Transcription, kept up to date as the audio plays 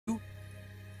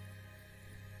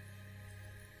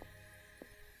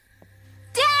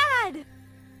Dad!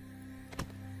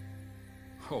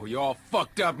 Oh, you all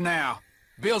fucked up now.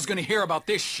 Bill's gonna hear about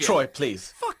this shit. Troy,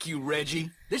 please. Fuck you, Reggie.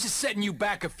 This is setting you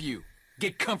back a few.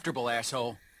 Get comfortable,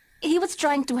 asshole. He was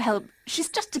trying to help. She's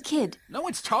just a kid. No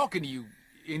one's talking to you,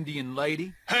 Indian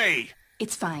lady. Hey!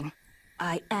 It's fine.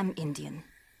 I am Indian.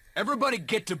 Everybody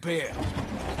get to bed.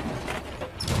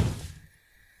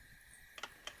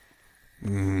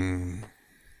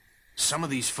 Some of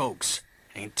these folks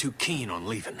ain't too keen on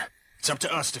leaving. It's up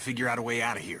to us to figure out a way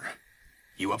out of here.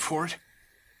 You up for it?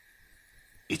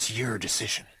 It's your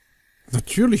decision.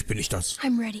 Natürlich bin ich das.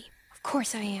 I'm ready. Of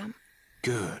course I am.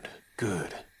 Good,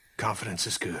 good. Confidence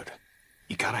is good.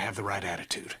 You gotta have the right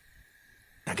attitude.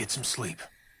 Now get some sleep.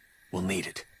 We'll need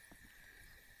it.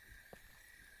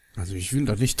 Also ich will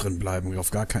da nicht drin bleiben,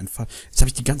 auf gar keinen Fall. Jetzt habe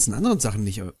ich die ganzen anderen Sachen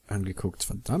nicht angeguckt.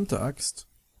 Verdammte Axt.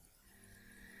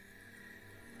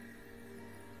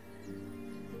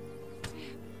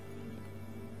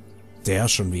 Der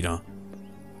schon wieder.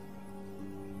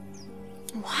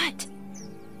 What?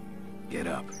 Get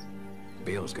up.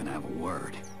 Bill's gonna have a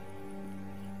word.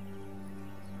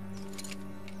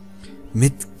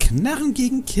 Mit Knarren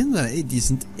gegen Kinder, ey, die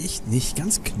sind echt nicht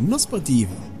ganz knusper, die.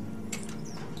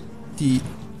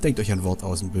 Denkt euch ein Wort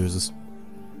aus, ein Böses.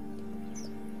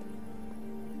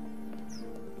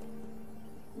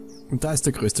 Und da ist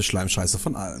der größte Schleimscheißer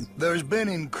von allen. There's been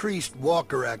increased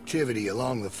walker activity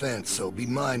along the fence, so be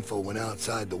mindful when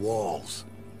outside the walls.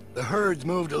 The herd's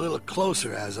moved a little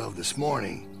closer as of this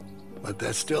morning, but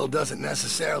that still doesn't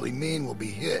necessarily mean we'll be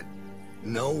hit.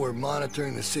 No, we're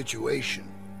monitoring the situation.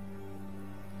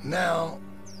 Now,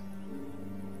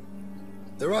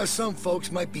 there are some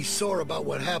folks might be sore about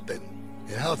what happened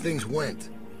and how things went.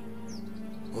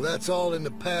 Well, that's all in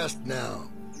the past now.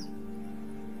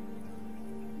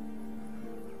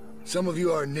 Some of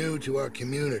you are new to our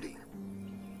community.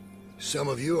 Some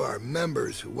of you are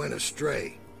members who went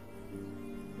astray.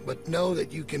 But know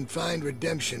that you can find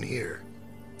redemption here,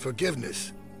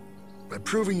 forgiveness, by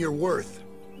proving your worth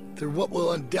through what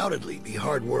will undoubtedly be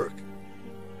hard work.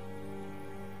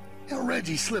 You know,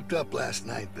 Reggie slipped up last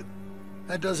night, but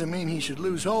that doesn't mean he should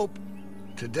lose hope.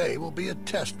 Today will be a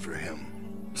test for him.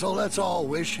 So let's all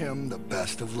wish him the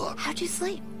best of luck. How'd you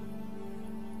sleep?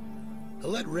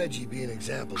 Let Reggie be an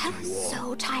example to you all. I'm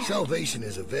so tired. Salvation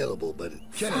is available, but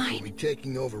Kenneth Fine. will be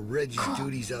taking over Reggie's Cool.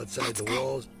 duties outside That's the good.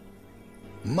 walls.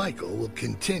 Michael will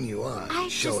continue on, I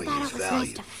just showing thought his it was value.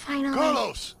 nice to finally...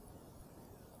 Carlos!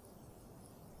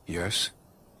 Yes?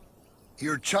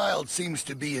 Your child seems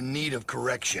to be in need of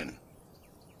correction.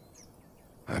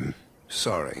 I'm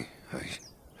sorry.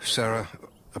 Sarah,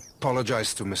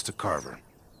 apologize to Mr. Carver.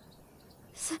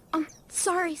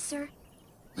 Sorry, sir.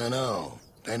 No,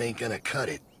 that ain't gonna cut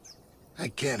it. I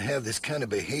can't have this kind of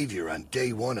behavior on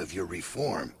day one of your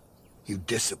reform. You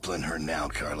discipline her now,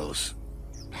 Carlos.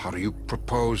 How do you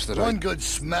propose that One good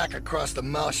smack across the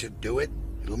mouth should do it.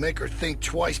 It'll make her think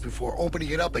twice before opening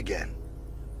it up again.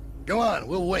 Go on,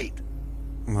 we'll wait.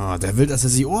 Oh, der will, dass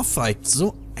sie ohrfeigt.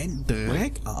 So ein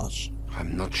Dreckarsch.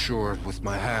 I'm not sure with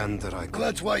my hand that I Well, could...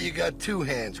 that's why you got two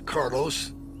hands,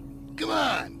 Carlos. Come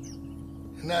on.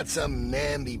 Not some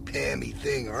namby-pamby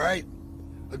thing, all right?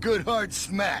 A good hard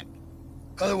smack.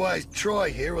 Otherwise,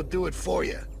 Troy here will do it for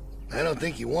you. I don't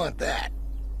think you want that.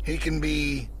 He can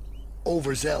be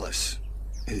overzealous.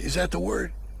 Is that the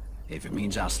word? If it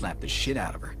means I'll slap the shit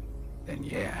out of her, then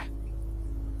yeah.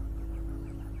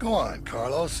 Go on,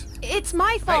 Carlos. It's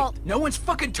my fault. Hey, no one's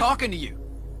fucking talking to you.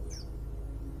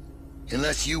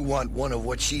 Unless you want one of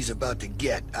what she's about to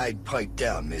get, I'd pipe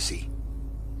down, Missy.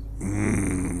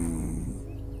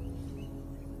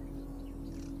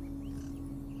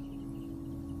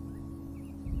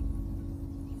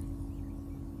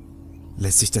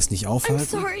 Lässt sich das nicht I'm aufhalten?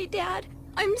 sorry, Dad.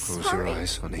 I'm Close your sorry.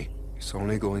 eyes, honey. It's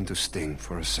only going to sting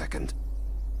for a second.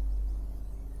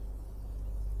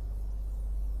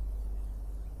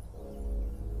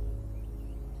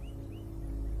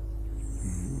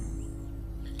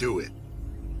 Do it.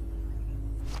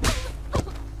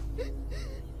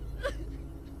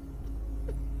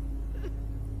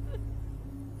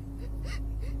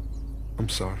 I'm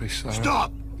sorry, Sarah.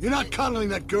 Stop! You're not coddling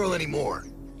that girl anymore.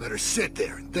 Let her sit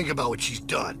there and think about what she's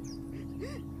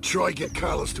done. Troy, get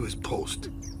Carlos to his post.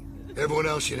 Everyone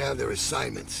else should have their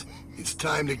assignments. It's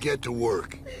time to get to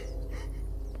work.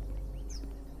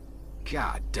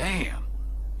 God damn.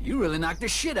 You really knocked the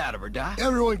shit out of her, Doc.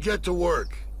 Everyone get to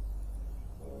work.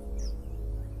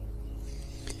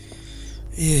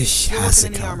 Ich We're hasse working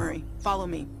in the Karl. armory. Follow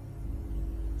me.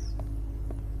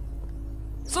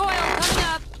 Soil coming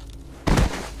up!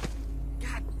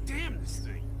 God damn this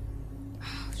thing.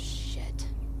 Oh, shit.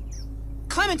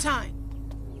 Clementine!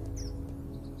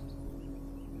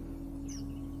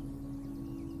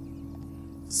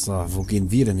 So, wo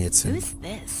gehen wir denn jetzt hin? Who's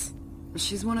this?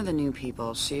 She's one of the new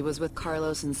people. She was with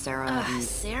Carlos and Sarah.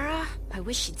 Sarah? I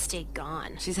wish she'd stayed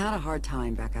gone. She's had a hard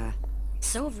time, Becca.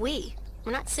 So have we.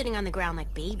 We're not sitting on the ground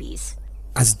like babies.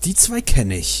 Also die zwei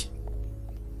kenne ich.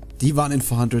 Die waren in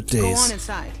 400 Go on Days.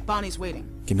 inside. Bonnie's waiting.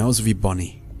 Genauso wie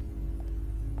Bonnie.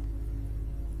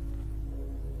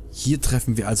 Hier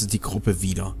treffen wir also die Gruppe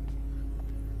wieder.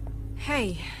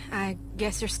 Hey, I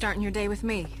guess you're starting your day with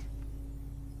me.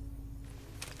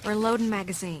 We're loading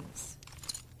magazines.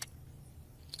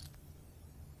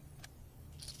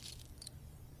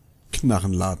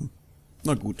 Knarrenladen.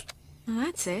 Na gut. Well,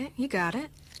 that's it. You got it.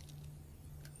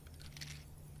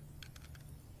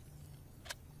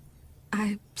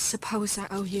 I suppose I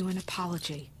owe you an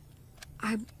apology.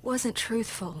 I wasn't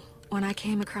truthful when I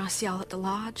came across y'all at the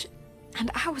lodge, and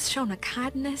I was shown a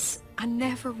kindness I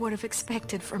never would have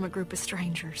expected from a group of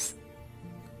strangers.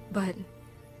 But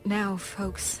now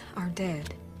folks are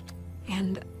dead,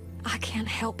 and I can't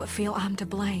help but feel I'm to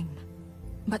blame.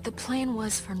 But the plan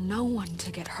was for no one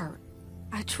to get hurt.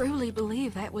 I truly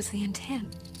believe that was the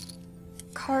intent.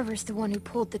 Carver's the one who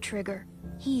pulled the trigger.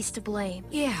 He's to blame.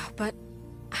 Yeah, but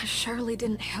I surely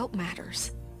didn't help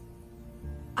matters.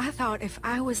 I thought if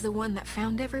I was the one that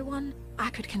found everyone, I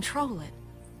could control it.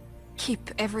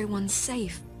 Keep everyone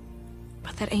safe.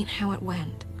 But that ain't how it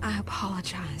went. I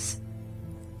apologize.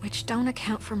 Which don't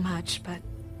account for much, but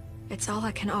it's all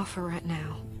I can offer right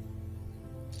now.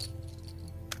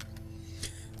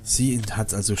 Sie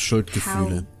hat also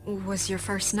Schuldgefühle. How was your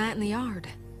first night in the yard?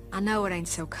 I know it ain't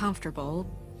so comfortable.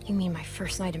 You mean my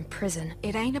first night in prison?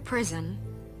 It ain't a prison.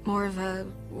 More of a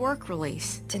work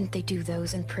release. Didn't they do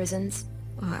those in prisons?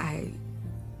 Well,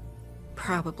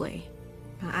 probably.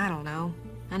 I don't know.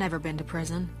 I never been to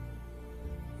prison.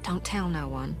 Don't tell no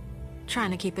one.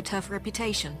 Trying to keep a tough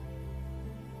reputation.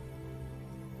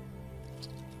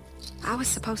 I was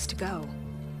supposed to go.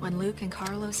 When Luke and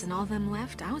Carlos and all them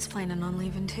left, I was planning on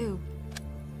leaving too.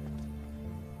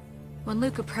 When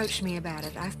Luke approached me about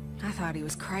it, I thought he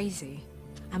was crazy.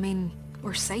 I mean,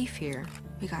 we're safe here.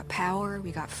 We got power,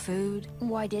 we got food.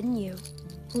 Why didn't you?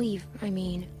 Leave, I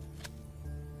mean.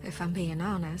 If I'm being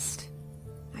honest,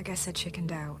 I guess I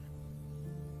chickened out.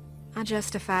 I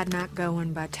justified not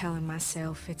going by telling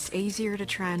myself it's easier to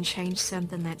try and change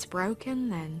something that's broken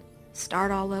than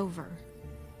start all over.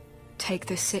 Take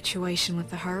this situation with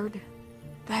the herd.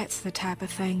 That's the type of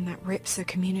thing that rips a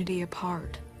community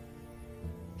apart.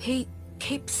 He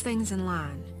keeps things in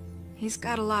line. He's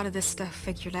got a lot of this stuff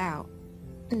figured out.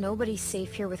 Nobody's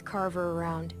safe here with Carver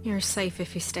around. You're safe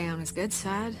if you stay on his good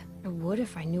side. I would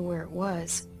if I knew where it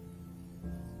was.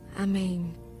 I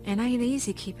mean, it ain't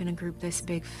easy keeping a group this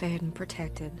big fed and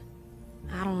protected.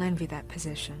 I don't envy that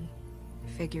position.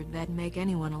 Figured that'd make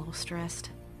anyone a little stressed.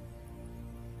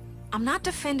 I'm not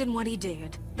defending what he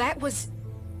did. That was...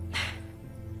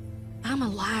 I'm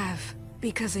alive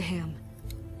because of him.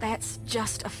 That's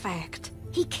just a fact.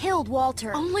 He killed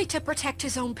Walter. Only to protect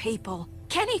his own people.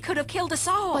 Kenny could have killed us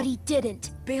all. But he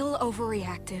didn't. Bill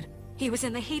overreacted. He was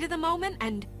in the heat of the moment,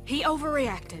 and he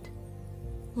overreacted.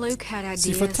 Luke had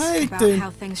ideas about how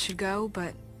things should go,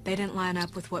 but they didn't line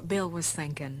up with what Bill was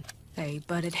thinking. They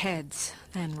butted heads.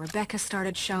 Then Rebecca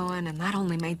started showing, and that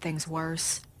only made things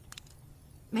worse.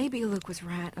 Maybe Luke was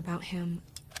right about him.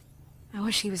 I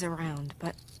wish he was around,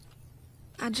 but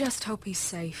I just hope he's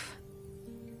safe.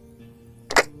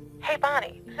 Hey,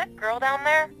 Bonnie, is that girl down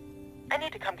there? I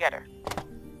need to come get her.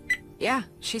 Yeah,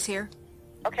 she's here.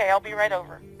 Okay, I'll be right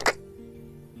over.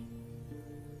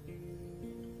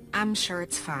 I'm sure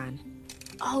it's fine.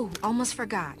 Oh, almost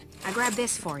forgot. I grabbed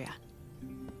this for you.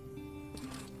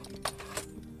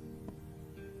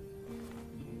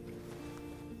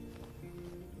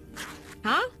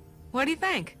 Huh? What do you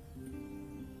think?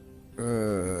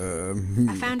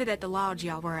 I found it at the lodge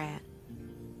y'all were at.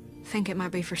 Think it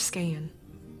might be for skiing.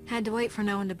 Had to wait for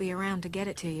no one to be around to get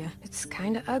it to you. It's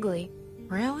kinda ugly.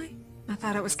 Really? I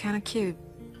thought it was kinda cute.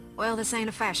 Well, this ain't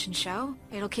a fashion show.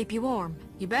 It'll keep you warm.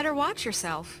 You better watch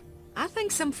yourself. I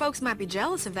think some folks might be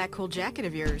jealous of that cool jacket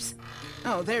of yours.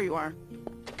 Oh, there you are.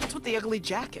 What's with the ugly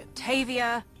jacket?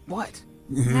 Tavia! What?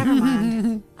 Never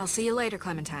mind. I'll see you later,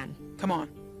 Clementine. Come on.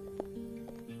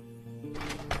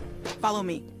 Follow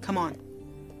me. Come on.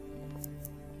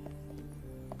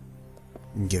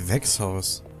 Ein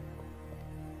Gewächshaus.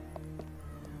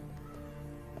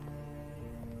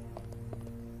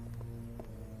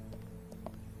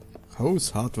 House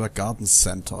Hardware Garden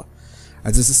Center.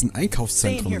 Also es ist ein Stay in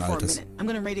Einkaufszentrum, here ein for a altes. minute. I'm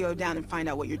gonna radio down and find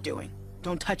out what you're doing.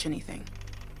 Don't touch anything.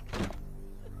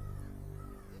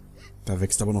 Da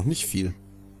wächst aber noch nicht viel.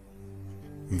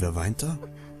 Und wer weint da?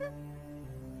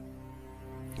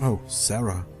 Oh,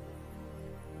 Sarah.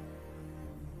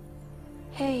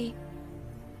 Hey.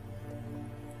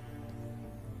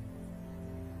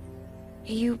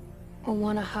 You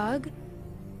want a hug?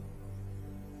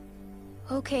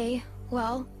 Okay,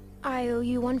 well, I owe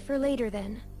you one for later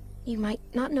then. You might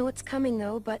not know it's coming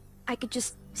though, but I could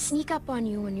just sneak up on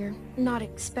you when you're not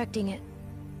expecting it.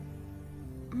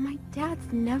 My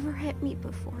dad's never hit me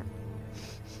before.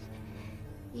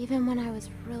 Even when I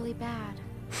was really bad.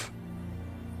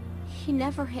 He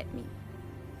never hit me.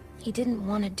 He didn't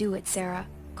want to do it, Sarah.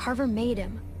 Carver made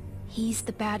him. He's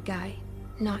the bad guy,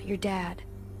 not your dad.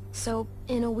 So,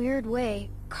 in a weird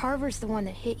way, Carver's the one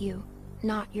that hit you,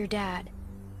 not your dad.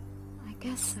 I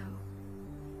guess so.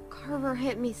 Carver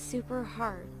hit me super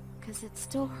hard, 'cause it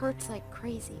still hurts like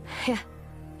crazy. Yeah,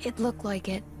 it looked like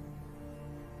it.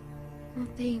 Well,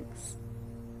 thanks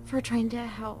for trying to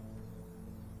help.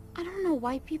 I don't know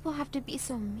why people have to be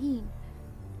so mean.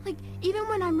 Like, even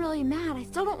when I'm really mad, I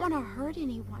still don't want to hurt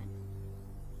anyone.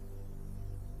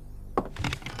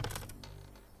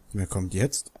 Wer kommt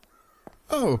jetzt?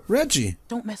 Oh, Reggie.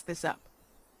 Don't mess this up.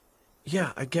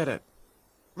 Yeah, I get it.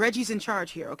 Reggie's in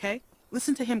charge here, okay?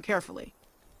 Listen to him carefully.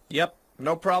 Yep,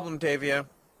 no problem, Tavia.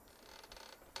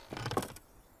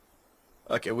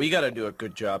 Okay, we gotta do a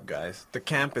good job, guys. The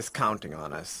camp is counting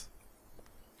on us.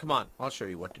 Come on, I'll show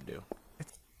you what to do.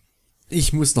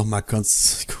 Ich muss noch mal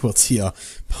kurz hier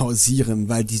pausieren,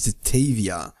 weil diese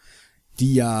Tavia,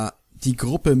 die ja die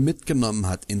Gruppe mitgenommen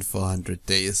hat in 400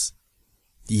 Days,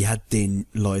 die hat den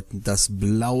Leuten das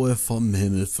Blaue vom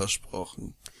Himmel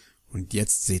versprochen. Und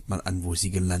jetzt seht mal an, wo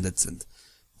sie gelandet sind.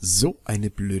 So eine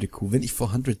blöde Kuh. Wenn ich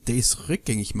 400 Days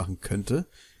rückgängig machen könnte...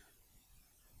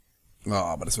 Oh,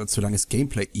 aber das wird zu langes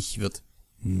Gameplay. Ich würde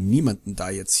niemanden da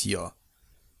jetzt hier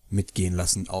mitgehen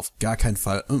lassen. Auf gar keinen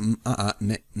Fall.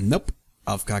 Ne, nope.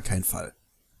 Auf gar keinen Fall.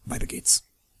 Weiter geht's.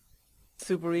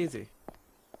 Super easy.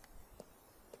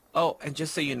 Oh, and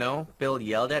just so you know, Bill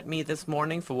yelled at me this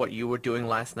morning for what you were doing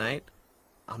last night.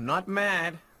 I'm not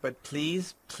mad, but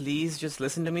please, please just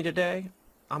listen to me today.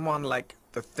 I'm on, like,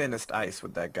 the thinnest ice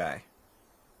with that guy.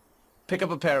 Pick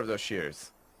up a pair of those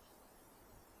shears.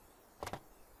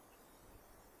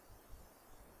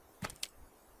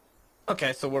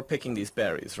 Okay, so we're picking these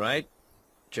berries, right?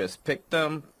 Just pick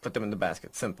them, put them in the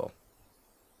basket. Simple.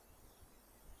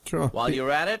 Sure. While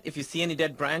you're at it, if you see any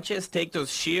dead branches, take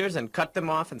those shears and cut them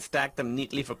off and stack them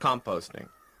neatly for composting.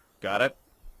 Got it?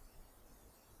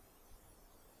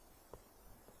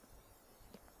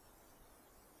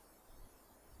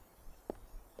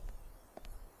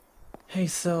 Hey,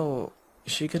 so,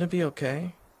 is she gonna be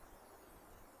okay?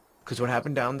 'Cause what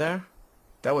happened down there?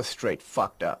 That was straight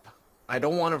fucked up. I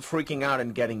don't want her freaking out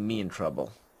and getting me in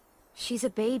trouble. She's a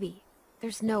baby.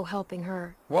 There's no helping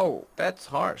her. Whoa, that's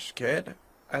harsh, kid.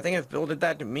 I think if Bill did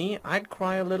that to me, I'd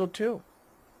cry a little too.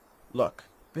 Look,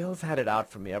 Bill's had it out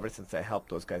for me ever since I helped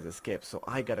those guys escape, so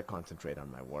I gotta concentrate on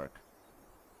my work.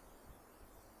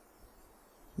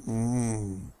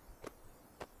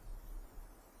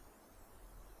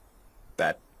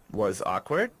 That was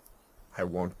awkward. I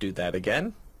won't do that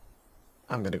again.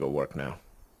 I'm gonna go work now.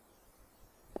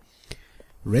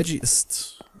 Reggie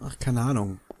ist, ach keine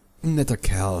Ahnung, ein netter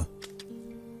Kerl.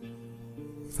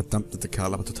 Verdammt netter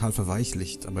Kerl, aber total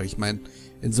verweichlicht. Aber ich meine,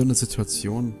 in so einer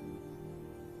Situation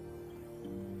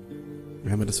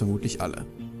haben wir das vermutlich alle.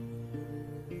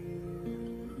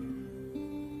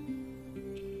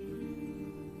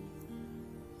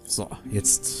 So,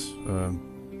 jetzt,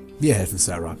 wir helfen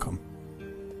Sarah, komm.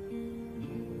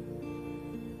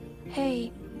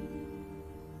 Hey.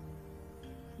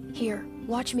 Here,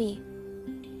 watch me.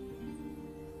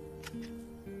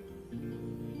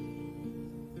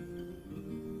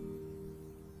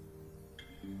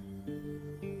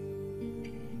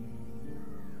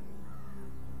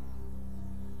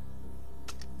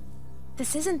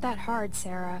 This isn't that hard,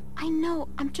 Sarah. I know,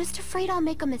 I'm just afraid I'll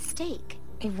make a mistake.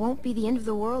 It won't be the end of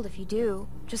the world if you do.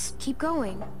 Just keep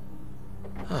going.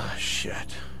 Oh,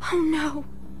 shit. Oh no.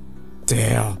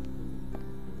 Der.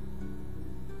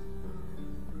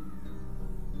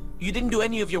 You didn't do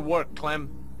any of your work, Clem.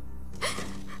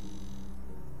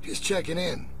 Just checking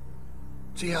in.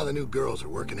 See how the new girls are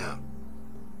working out.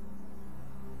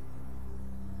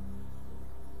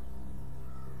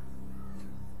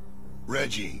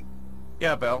 Reggie.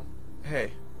 Yeah, Bill.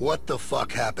 Hey. What the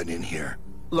fuck happened in here?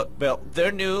 Look, Bill,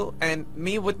 they're new, and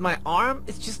me with my arm,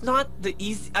 it's just not the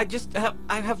easy... I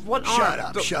have one arm. Shut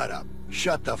up, shut up.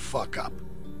 Shut the fuck up.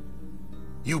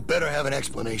 You better have an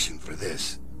explanation for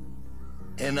this.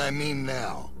 And I mean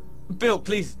now. Bill,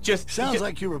 please, just... Sounds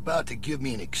like you were about to give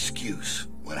me an excuse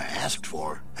when I asked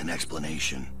for an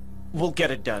explanation. We'll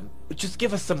get it done. Just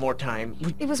give us some more time.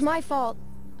 It was my fault.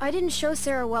 I didn't show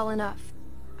Sarah well enough.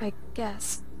 I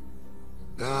guess.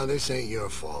 Nah, this ain't your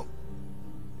fault.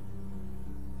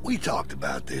 We talked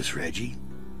about this, Reggie,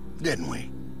 didn't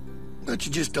we? But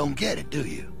you just don't get it, do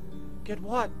you? Get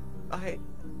what?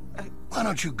 Why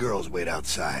don't you girls wait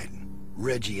outside?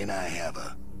 Reggie and I have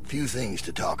a few things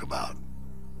to talk about.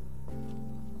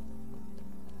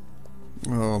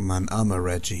 Oh, mein armer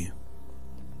Reggie.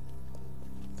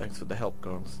 Thanks for the help,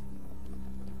 girls.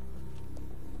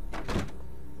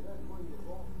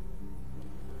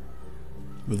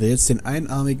 Will er jetzt den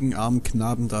einarmigen armen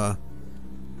Knaben da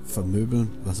vermöbeln?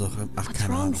 Was auch immer. Ach, What's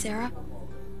keine wrong, Ahnung. Sarah?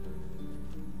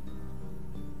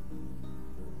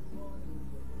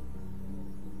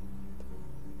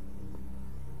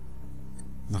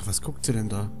 Nach was guckt sie denn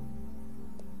da?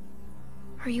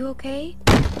 Are you okay?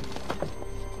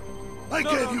 I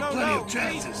gave you plenty of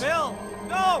chances. Please, Bill!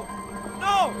 No!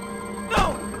 No!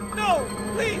 No! No!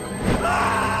 Please!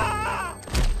 Ah!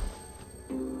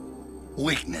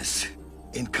 Weakness,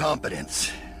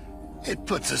 incompetence. It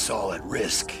puts us all at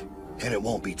risk, and it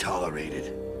won't be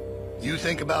tolerated. You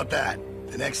think about that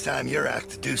the next time you're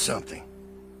asked to do something.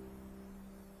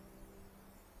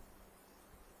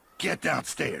 Get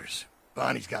downstairs.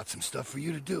 Bonnie's got some stuff for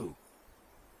you to do.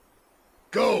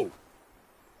 Go!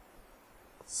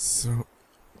 So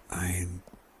ein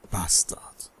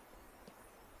Bastard.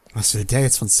 Was will der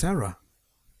jetzt von Sarah?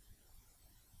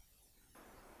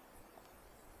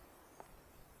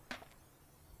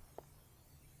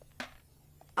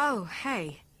 Oh,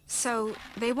 hey. So,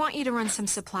 they want you to run some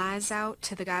supplies out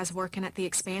to the guys working at the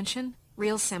expansion?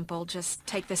 Real simple, just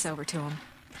take this over to them.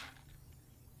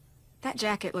 That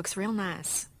jacket looks real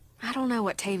nice. I don't know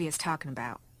what Tavia's talking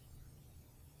about.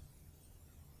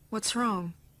 What's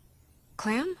wrong?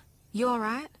 Clem? You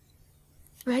alright?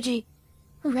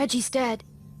 Reggie's dead.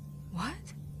 What?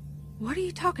 What are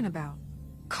you talking about?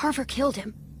 Carver killed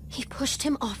him. He pushed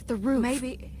him off the roof.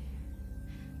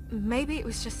 Maybe it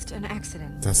was just an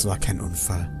accident. Das war kein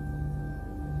Unfall.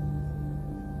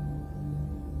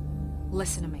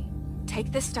 Listen to me.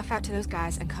 Take this stuff out to those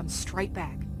guys and come straight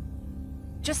back.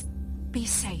 Just be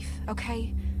safe,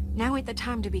 okay? Now ain't the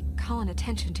time to be calling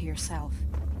attention to yourself.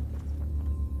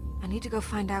 I need to go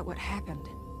find out what happened.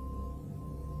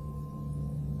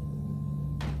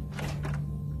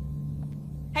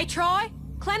 Hey, Troy!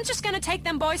 Clem's just gonna take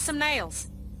them boys some nails.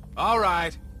 All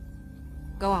right.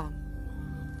 Go on.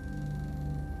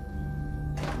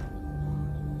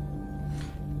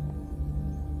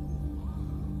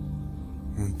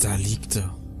 Und da liegt er.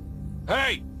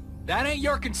 Hey, that ain't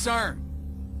your concern.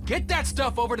 Get that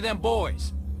stuff over to them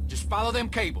boys. Just follow them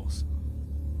cables.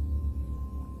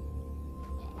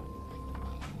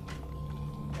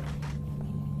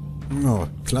 Oh,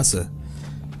 klasse.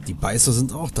 Die Beißer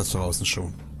sind auch da draußen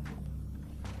schon.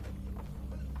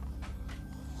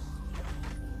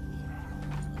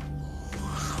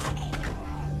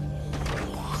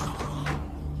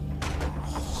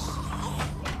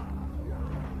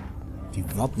 Die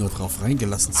warten nur drauf,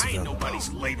 reingelassen zu I ain't werden.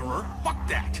 nobody's laborer. Fuck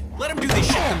that. Let them do this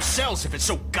shit themselves if it's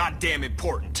so goddamn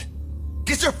important.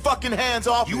 Get your fucking hands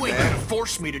off me, You ain't man. gonna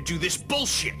force me to do this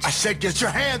bullshit. I said get your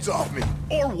hands off me.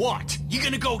 Or what? You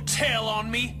gonna go tell on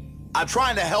me? I'm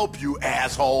trying to help you,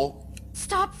 asshole.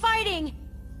 Stop fighting!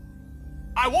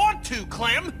 I want to,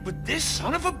 Clem, but this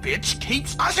son of a bitch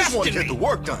keeps I just want to testing get the me.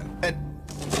 work done. And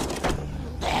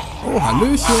Oh,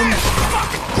 Hallöchen!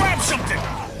 Fuck! Grab something!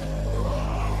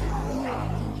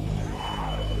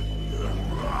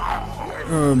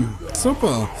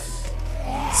 Super.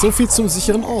 So viel zum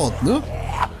sicheren Ort, ne?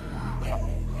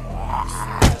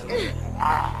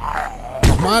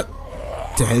 Nochmal.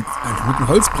 Der hält ein guten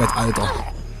Holzbrett, Alter.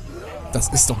 Das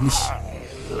ist doch nicht...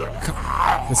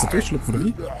 Willst du durchschlüpfen, oder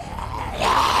wie?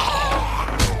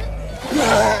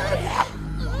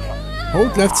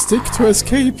 Hold left stick to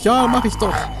escape. Ja, mach ich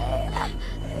doch.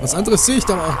 Was anderes sehe ich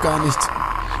da auch gar nicht.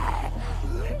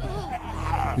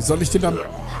 Wie soll ich den dann...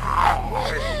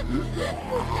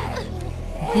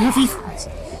 Ja, wie...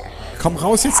 Komm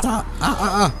raus jetzt da.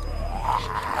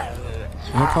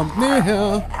 Er kommt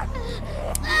näher.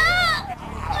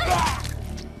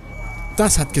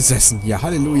 Das hat gesessen. Ja,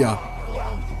 Halleluja.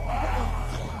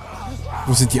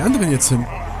 Wo sind die anderen jetzt hin?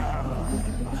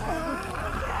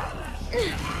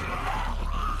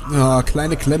 Ja,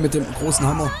 kleine Clem mit dem großen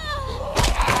Hammer.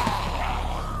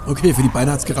 Okay, für die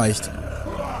Beine hat's gereicht.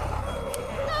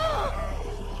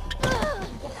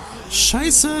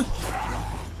 Scheiße.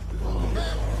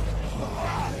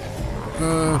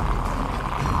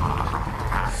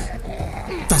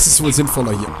 Das ist wohl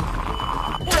sinnvoller hier.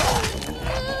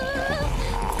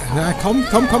 Na,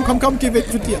 komm, geh weg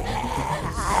von dir.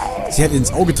 Sie hätte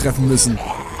ins Auge treffen müssen.